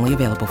app and is only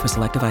available for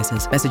select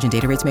devices. Message and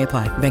data rates may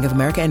apply. Bank of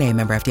America N.A.,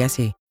 member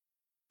FDIC.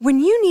 When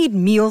you need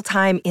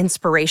mealtime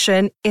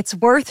inspiration, it's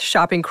worth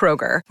shopping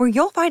Kroger, where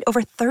you'll find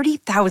over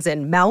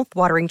 30,000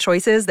 mouth-watering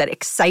choices that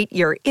excite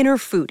your inner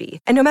foodie.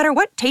 And no matter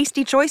what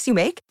tasty choice you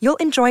make, you'll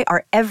enjoy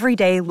our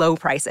everyday low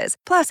prices,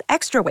 plus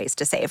extra ways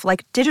to save,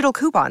 like digital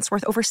coupons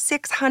worth over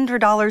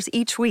 $600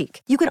 each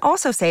week. You can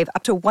also save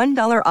up to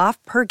 $1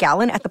 off per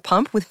gallon at the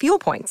pump with fuel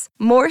points.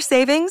 More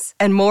savings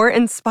and more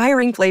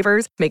inspiring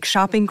flavors make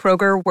shopping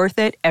Kroger worth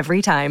it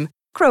every time.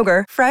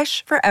 Kroger,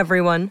 fresh for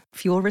everyone.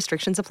 Fuel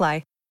restrictions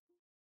apply.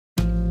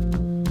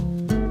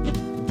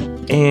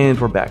 And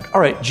we're back. All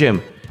right,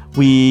 Jim,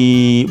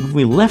 we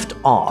left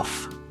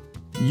off.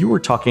 You were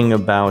talking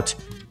about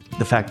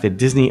the fact that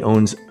Disney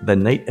owns the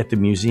Night at the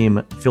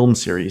Museum film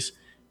series,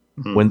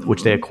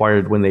 which they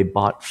acquired when they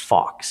bought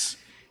Fox.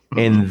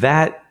 And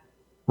that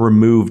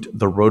removed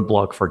the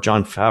roadblock for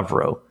Jon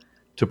Favreau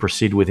to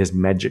proceed with his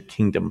Magic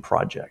Kingdom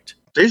project.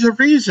 There's a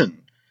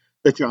reason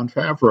that Jon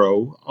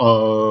Favreau,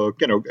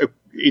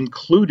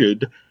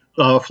 included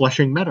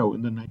Flushing Meadow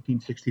in the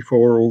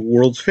 1964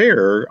 World's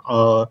Fair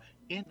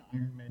in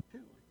Iron Man 2.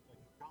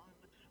 John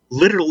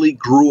literally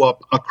grew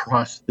up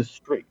across the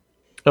street.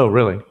 Oh,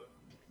 really?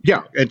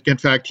 Yeah. In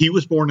fact, he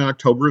was born in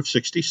October of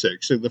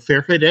 66, and the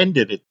fair had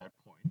ended at that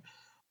point.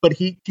 But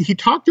he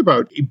talked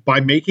about, by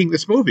making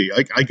this movie,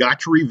 I got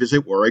to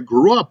revisit where I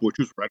grew up, which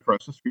was right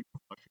across the street from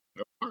Flushing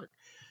Meadow Park.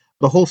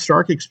 The whole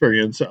Stark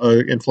experience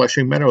in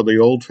Flushing Meadow, the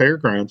old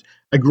fairgrounds,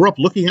 I grew up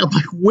looking out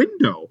my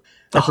window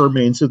at the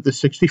remains of the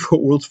 64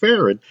 World's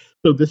Fair. And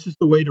so this is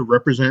the way to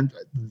represent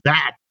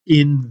that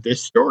in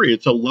this story.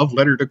 It's a love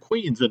letter to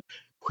Queens, and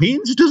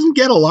Queens doesn't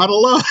get a lot of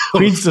love.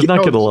 Queens does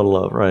not get a lot of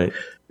love, right?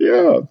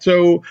 Yeah.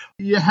 So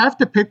you have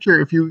to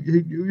picture, if you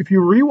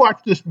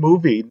rewatch this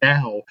movie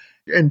now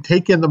and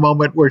take in the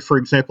moment where, for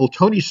example,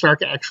 Tony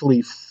Stark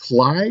actually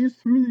flies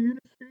through the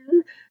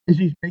Unisphere as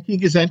he's making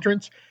his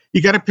entrance,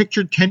 you got to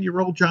picture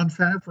 10-year-old Jon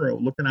Favreau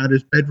looking out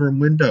his bedroom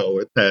window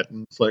at that,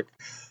 and it's like,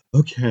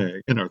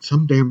 okay,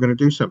 someday I'm going to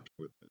do something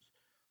with this.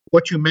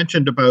 What you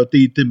mentioned about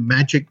the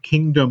Magic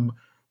Kingdom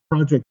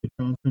project that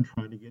John's been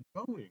trying to get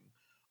going.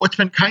 What's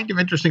been kind of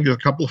interesting is a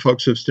couple of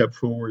folks have stepped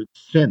forward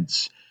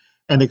since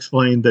and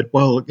explained that,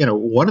 well,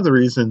 one of the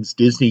reasons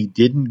Disney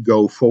didn't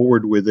go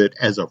forward with it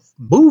as a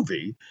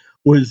movie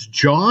was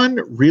John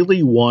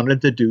really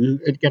wanted to do,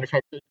 again, in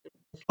fact,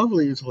 what's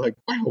lovely is like,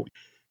 wow,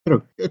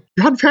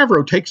 Jon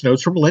Favreau takes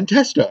notes from Len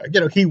Testa.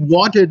 He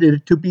wanted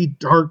it to be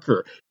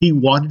darker. He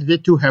wanted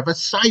it to have a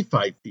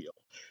sci-fi feel.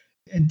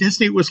 And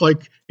Disney was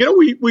like,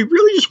 we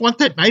really just want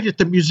that Night at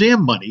the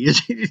Museum money.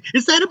 Is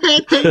that a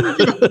bad thing?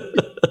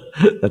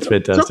 That's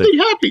fantastic. Something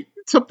happy,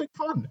 something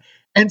fun.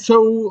 And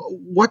so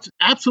what's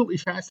absolutely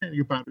fascinating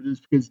about it is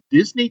because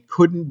Disney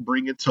couldn't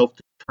bring itself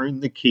to turn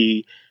the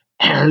key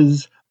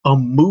as a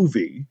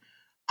movie.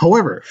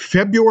 However,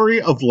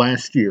 February of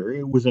last year,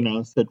 it was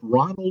announced that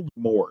Ronald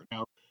Moore,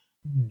 now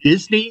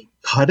Disney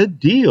cut a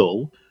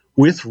deal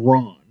with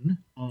Ron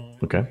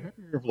February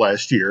of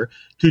last year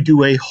to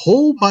do a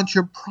whole bunch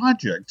of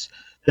projects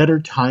that are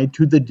tied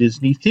to the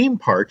Disney theme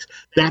parks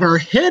that are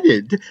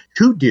headed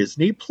to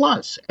Disney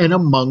Plus. And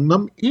among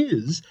them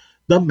is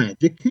the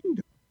Magic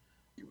Kingdom.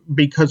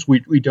 Because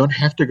we don't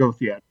have to go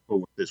theatrical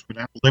with this. We're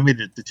not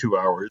limited to 2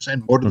 hours.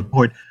 And more to the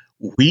point,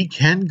 we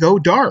can go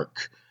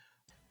dark.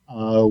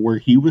 Where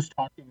he was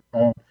talking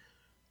about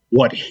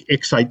what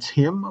excites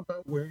him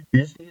about where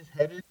Disney is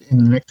headed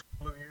in the next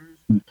couple of years.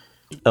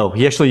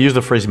 He actually used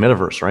the phrase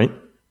metaverse, right?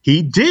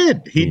 He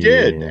did.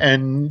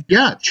 And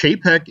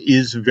Chapek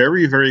is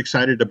very, very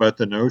excited about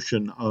the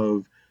notion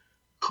of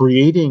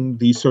creating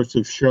these sorts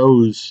of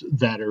shows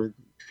that are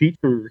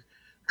feature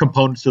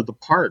components of the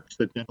parks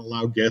that then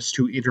allow guests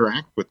to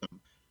interact with them.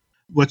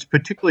 What's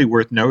particularly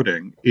worth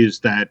noting is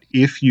that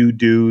if you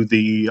do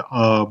the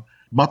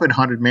Muppet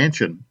Haunted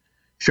Mansion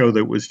show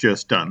that was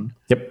just done,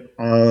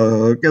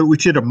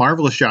 which did a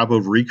marvelous job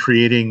of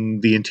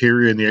recreating the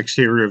interior and the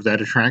exterior of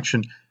that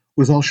attraction,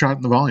 was all shot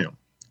in the volume.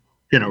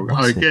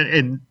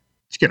 And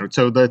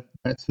So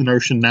that's the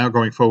notion now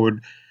going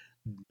forward.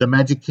 The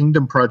Magic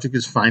Kingdom project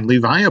is finally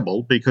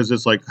viable because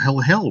it's like,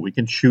 hell, we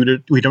can shoot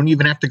it. We don't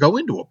even have to go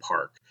into a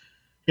park.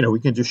 We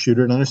can just shoot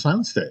it on a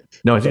soundstage.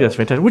 No, I think that's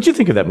fantastic. What'd you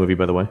think of that movie,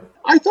 by the way?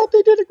 I thought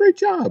they did a great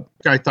job.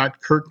 I thought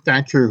Kirk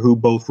Thatcher, who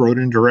both wrote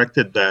and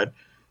directed that,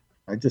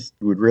 I just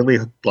would really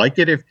like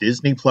it if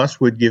Disney Plus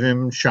would give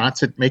him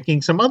shots at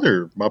making some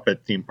other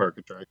Muppet theme park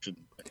attraction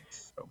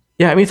things. So.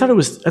 Yeah, I mean, I thought it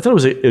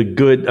was a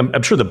good.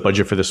 I'm sure the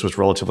budget for this was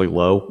relatively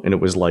low, and it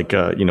was like, we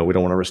don't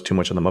want to risk too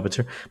much on the Muppets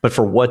here. But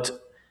for what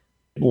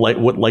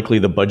likely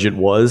the budget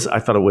was, I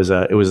thought it was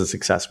a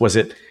success. Was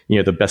it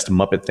the best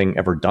Muppet thing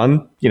ever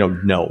done?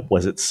 No.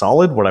 Was it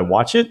solid? Would I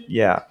watch it?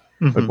 Yeah,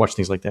 I'd watch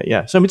things like that.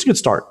 Yeah, so I mean, it's a good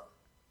start.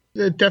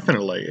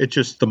 Definitely, it's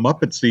just the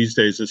Muppets these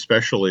days,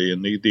 especially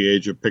in the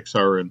age of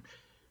Pixar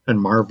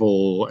and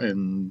Marvel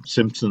and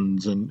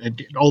Simpsons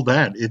and all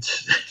that.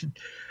 It's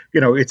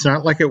it's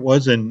not like it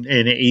was in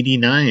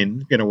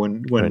 '89.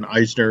 When right.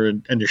 Eisner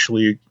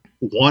initially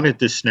wanted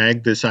to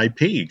snag this IP,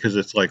 because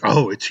it's like,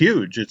 oh, it's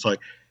huge. It's like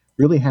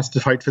really has to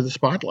fight for the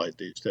spotlight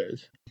these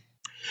days.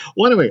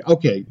 Well, anyway,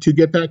 okay, to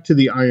get back to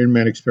the Iron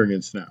Man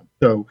experience now.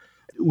 So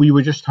we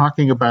were just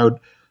talking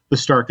about the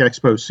Stark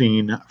Expo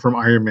scene from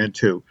Iron Man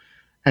 2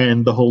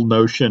 and the whole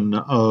notion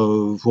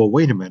of, well,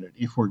 wait a minute,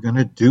 if we're going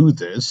to do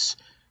this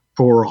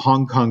for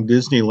Hong Kong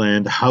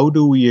Disneyland, how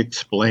do we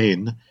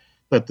explain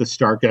that the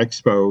Stark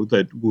Expo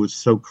that was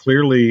so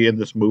clearly in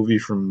this movie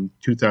from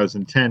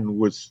 2010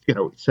 was,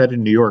 set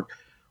in New York?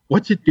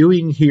 What's it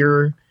doing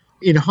here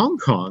in Hong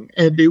Kong?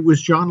 And it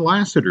was John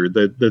Lasseter,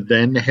 the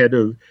then head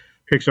of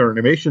Pixar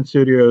Animation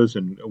Studios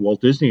and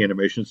Walt Disney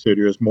Animation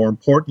Studios, more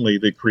importantly,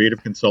 the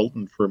creative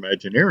consultant for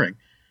Imagineering,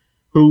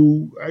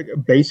 who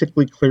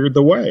basically cleared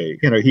the way.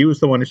 He was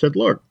the one who said,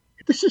 look,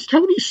 this is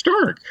Tony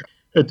Stark.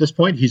 At this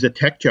point, he's a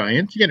tech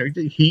giant.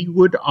 He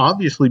would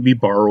obviously be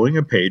borrowing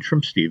a page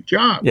from Steve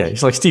Jobs. Yeah,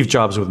 he's like Steve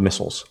Jobs with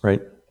missiles,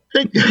 right?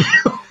 There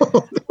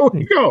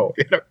you go.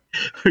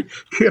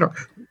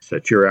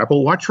 Set your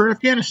Apple Watch for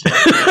Afghanistan.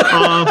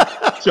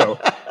 So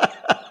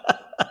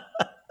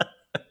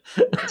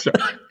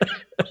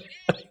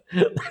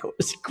that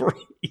was great.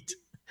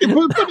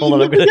 Hold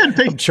on,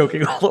 I'm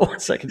choking. Hold on 1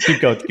 second.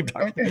 Keep going. Keep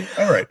talking. Okay,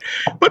 all right.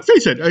 But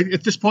face it,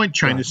 at this point,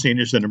 China's seen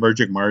as an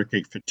emerging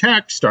market for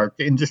tech. Stark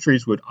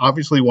Industries would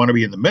obviously want to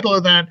be in the middle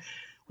of that,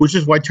 which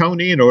is why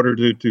Tony, in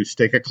order to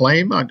stake a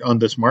claim on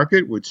this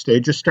market, would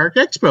stage a Stark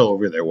Expo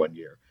over there one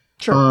year.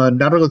 Sure.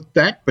 Not only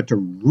that, but to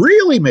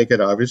really make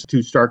it obvious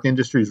to Stark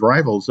Industries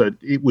rivals that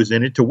it was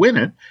in it to win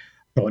it,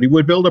 Tony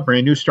would build a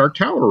brand new Stark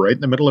Tower right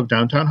in the middle of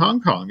downtown Hong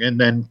Kong and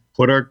then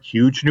put a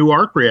huge new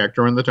arc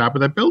reactor on the top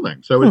of that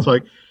building. So it's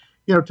like,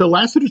 to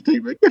Lasseter's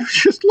thing,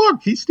 just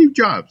look, he's Steve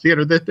Jobs.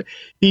 That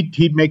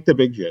he'd make the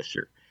big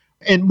gesture.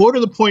 And more to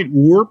the point,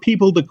 were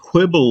people to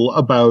quibble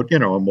about,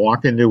 I'm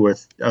walking to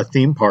a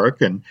theme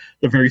park and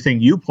the very thing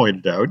you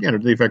pointed out, to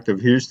the effect of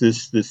here's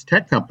this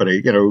tech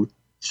company,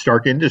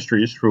 Stark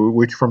Industries,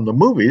 which from the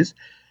movies,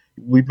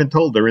 we've been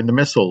told they're into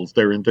missiles,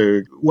 they're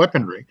into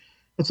weaponry.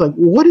 It's like,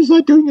 what is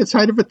that doing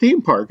inside of a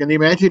theme park? And the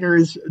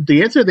Imagineers,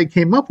 the answer they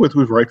came up with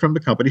was right from the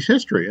company's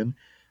history. And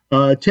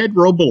Ted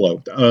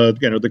Robelo,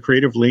 the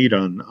creative lead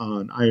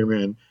on Iron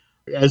Man,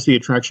 as the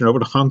attraction over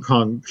to Hong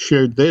Kong,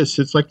 shared this.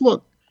 It's like,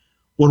 look,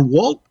 when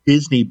Walt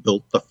Disney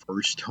built the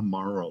first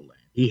Tomorrowland,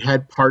 he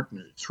had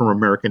partners from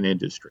American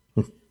industry,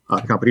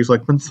 companies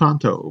like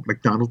Monsanto,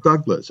 McDonnell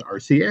Douglas,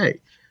 RCA.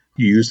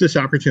 He used this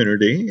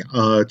opportunity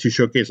to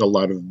showcase a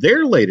lot of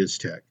their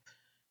latest tech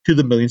to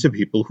the millions of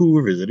people who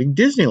were visiting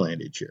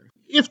Disneyland each year.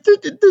 If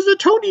there's a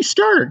Tony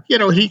Stark,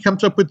 he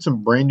comes up with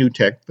some brand new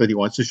tech that he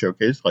wants to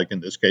showcase, like in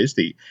this case,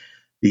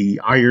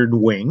 the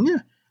Iron Wing.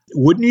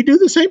 Wouldn't he do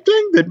the same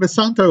thing that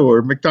Monsanto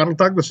or McDonnell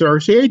Douglas or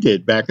RCA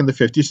did back in the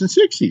 50s and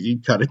 60s?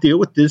 He'd cut a deal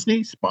with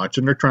Disney,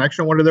 sponsor an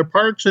attraction in one of their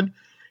parks, and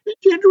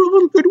engender a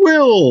little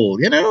goodwill,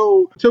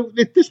 So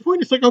at this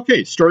point, it's like,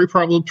 okay, story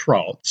problem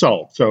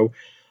solved. So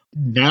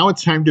now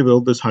it's time to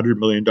build this $100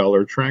 million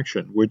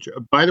attraction, which,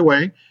 by the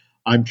way,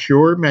 I'm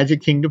sure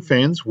Magic Kingdom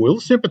fans will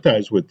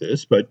sympathize with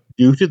this, but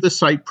due to the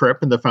site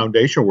prep and the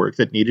foundation work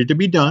that needed to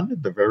be done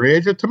at the very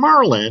edge of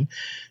Tomorrowland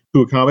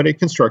to accommodate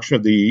construction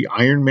of the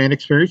Iron Man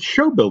Experience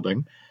show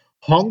building,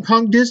 Hong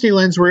Kong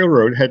Disneyland's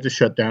railroad had to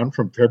shut down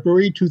from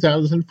February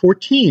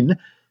 2014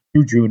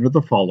 through June of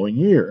the following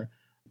year.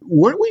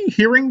 Weren't we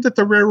hearing that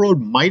the railroad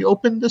might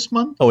open this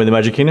month? Oh, in the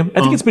Magic Kingdom? I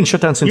think it's been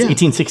shut down since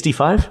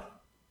 1865.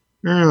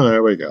 Oh,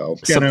 there we go.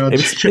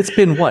 It's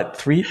been what,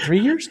 three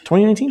years?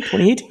 2019,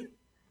 2018?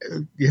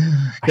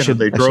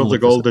 They drove the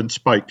Golden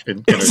Spike.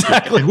 And,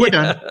 exactly. And we're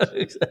done.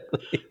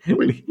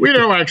 Exactly. We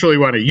don't actually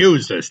want to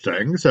use this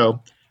thing.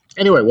 So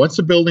anyway, once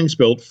the building's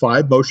built,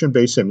 5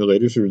 motion-based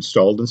simulators are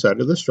installed inside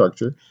of the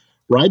structure.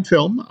 Ride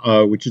Film,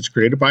 which is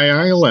created by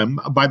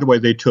ILM. By the way,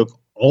 they took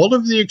all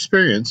of the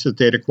experience that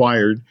they'd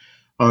acquired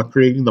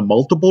creating the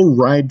multiple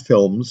ride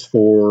films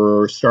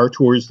for Star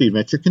Tours The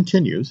Adventure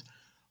Continues.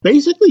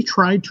 Basically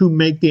tried to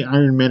make the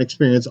Iron Man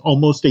experience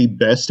almost a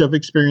best of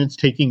experience,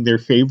 taking their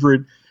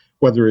favorite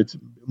whether it's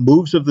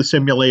moves of the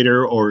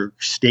simulator or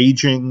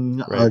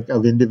staging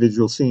of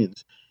individual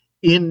scenes,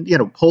 in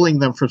pulling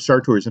them from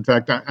Star Tours. In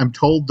fact, I'm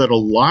told that a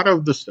lot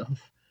of the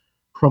stuff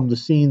from the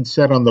scene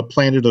set on the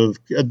planet of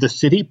the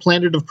city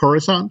planet of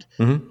Coruscant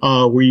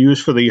were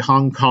used for the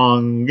Hong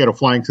Kong,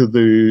 flying through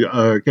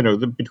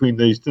the between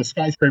the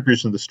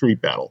skyscrapers and the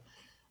street battle,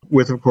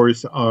 with, of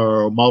course,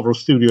 Marvel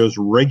Studios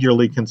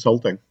regularly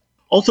consulting.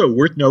 Also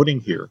worth noting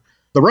here,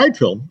 the ride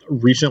film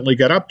recently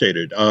got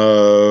updated.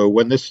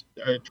 When this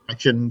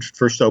attraction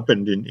first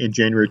opened in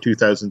January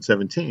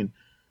 2017,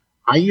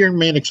 Iron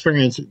Man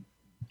Experience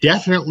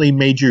definitely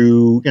made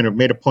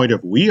a point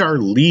of, we are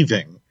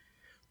leaving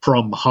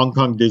from Hong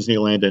Kong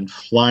Disneyland and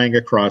flying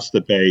across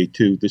the bay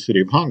to the city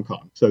of Hong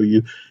Kong. So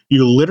you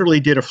literally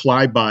did a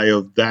flyby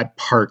of that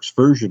park's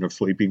version of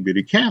Sleeping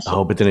Beauty Castle.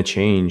 Oh, but then it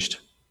changed.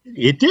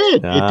 It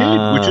did,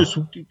 which is,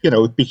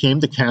 it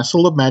became the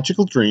Castle of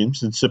Magical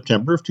Dreams in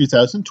September of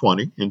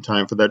 2020, in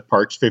time for that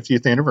park's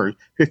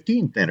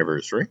 15th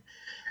anniversary.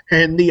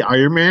 And the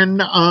Iron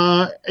Man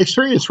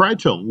Experience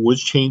ride film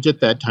was changed at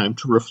that time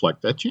to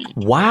reflect that change.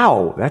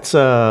 Wow, that's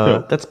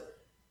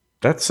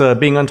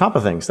being on top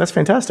of things. That's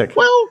fantastic.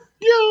 Well,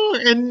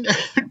 yeah,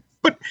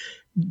 but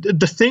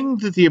the thing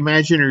that the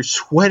Imagineers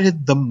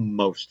sweated the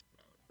most,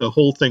 the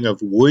whole thing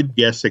of, would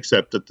guests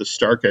accept at the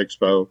Stark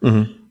Expo,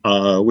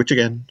 which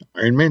again,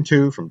 Iron Man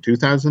 2 from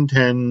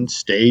 2010,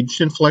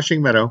 staged in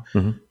Flushing Meadow.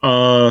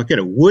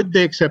 Would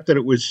they accept that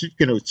it was,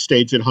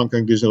 staged in Hong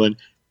Kong Disneyland?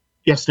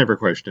 Yes, never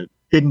questioned it.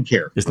 Didn't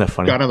care. Isn't that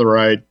funny? Got on the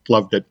ride,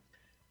 loved it.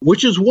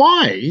 Which is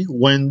why,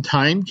 when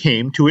time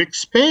came to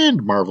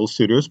expand Marvel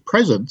Studios'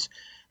 presence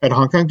at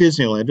Hong Kong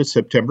Disneyland in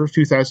September of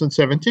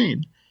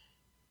 2017,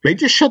 they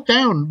just shut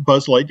down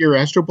Buzz Lightyear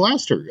Astro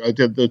Blaster,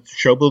 the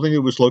show building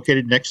that was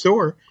located next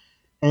door,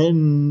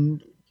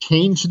 and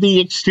changed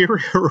the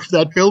exterior of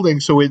that building.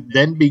 So it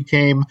then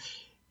became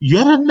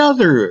yet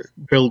another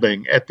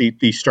building at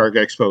the Stark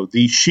Expo,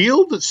 the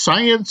Shield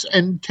Science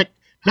and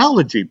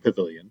Technology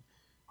Pavilion,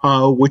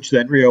 which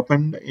then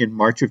reopened in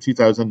March of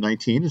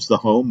 2019 as the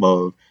home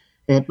of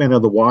Ant-Man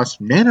and the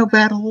Wasp Nano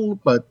Battle,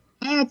 but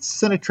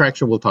that's an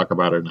attraction we'll talk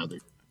about another.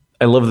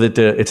 I love that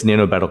it's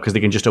Nano Battle, because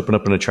they can just open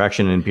up an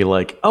attraction and be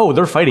like, oh,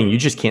 they're fighting. You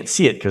just can't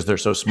see it because they're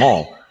so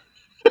small.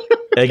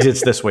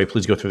 Exits this way.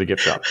 Please go through the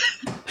gift shop.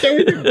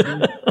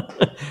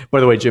 By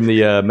the way, Jim,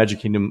 the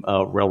Magic Kingdom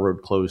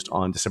Railroad closed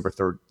on December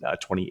 3rd,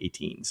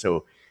 2018.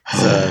 So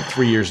it's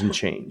 3 years and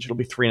change. It'll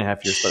be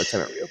 3.5 years by the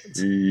time it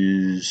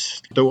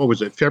reopens. So what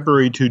was it?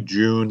 February to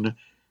June.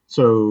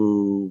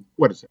 So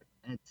what is it?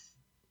 It's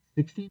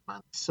 16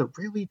 months. So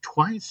really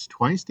twice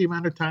the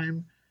amount of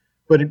time.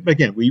 But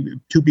again,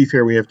 to be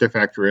fair, we have to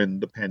factor in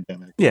the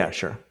pandemic. Yeah,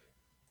 sure.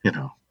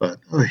 But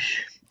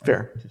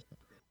fair.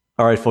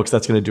 All right, folks,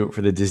 that's going to do it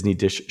for the Disney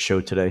Dish show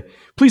today.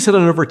 Please head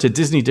on over to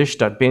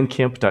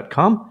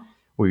disneydish.bandcamp.com,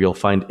 where you'll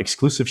find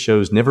exclusive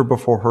shows never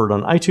before heard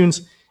on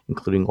iTunes,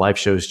 including live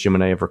shows Jim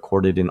and I have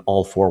recorded in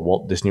all 4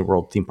 Walt Disney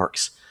World theme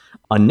parks.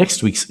 On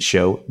next week's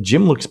show,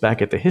 Jim looks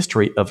back at the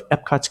history of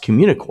Epcot's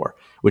Communicore,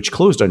 which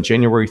closed on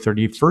January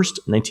 31st,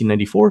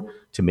 1994,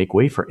 to make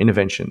way for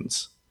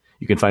Innoventions.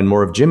 You can find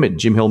more of Jim at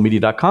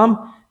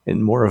jimhillmedia.com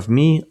and more of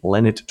me,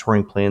 Len at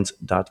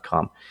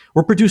touringplans.com.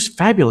 We're produced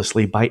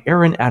fabulously by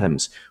Aaron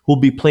Adams, who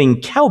will be playing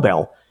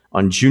cowbell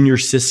on Junior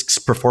Sisk's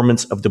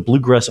performance of the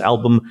bluegrass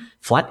album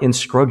Flat and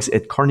Scruggs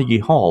at Carnegie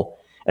Hall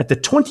at the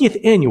 20th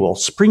Annual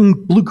Spring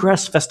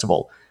Bluegrass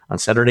Festival on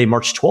Saturday,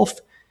 March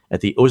 12th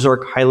at the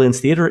Ozark Highlands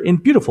Theater in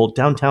beautiful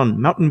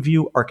downtown Mountain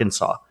View,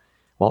 Arkansas.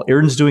 While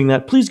Aaron's doing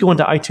that, please go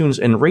into iTunes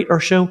and rate our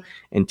show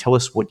and tell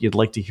us what you'd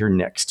like to hear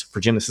next. For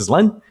Jim, this is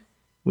Len.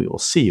 We will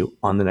see you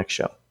on the next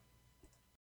show.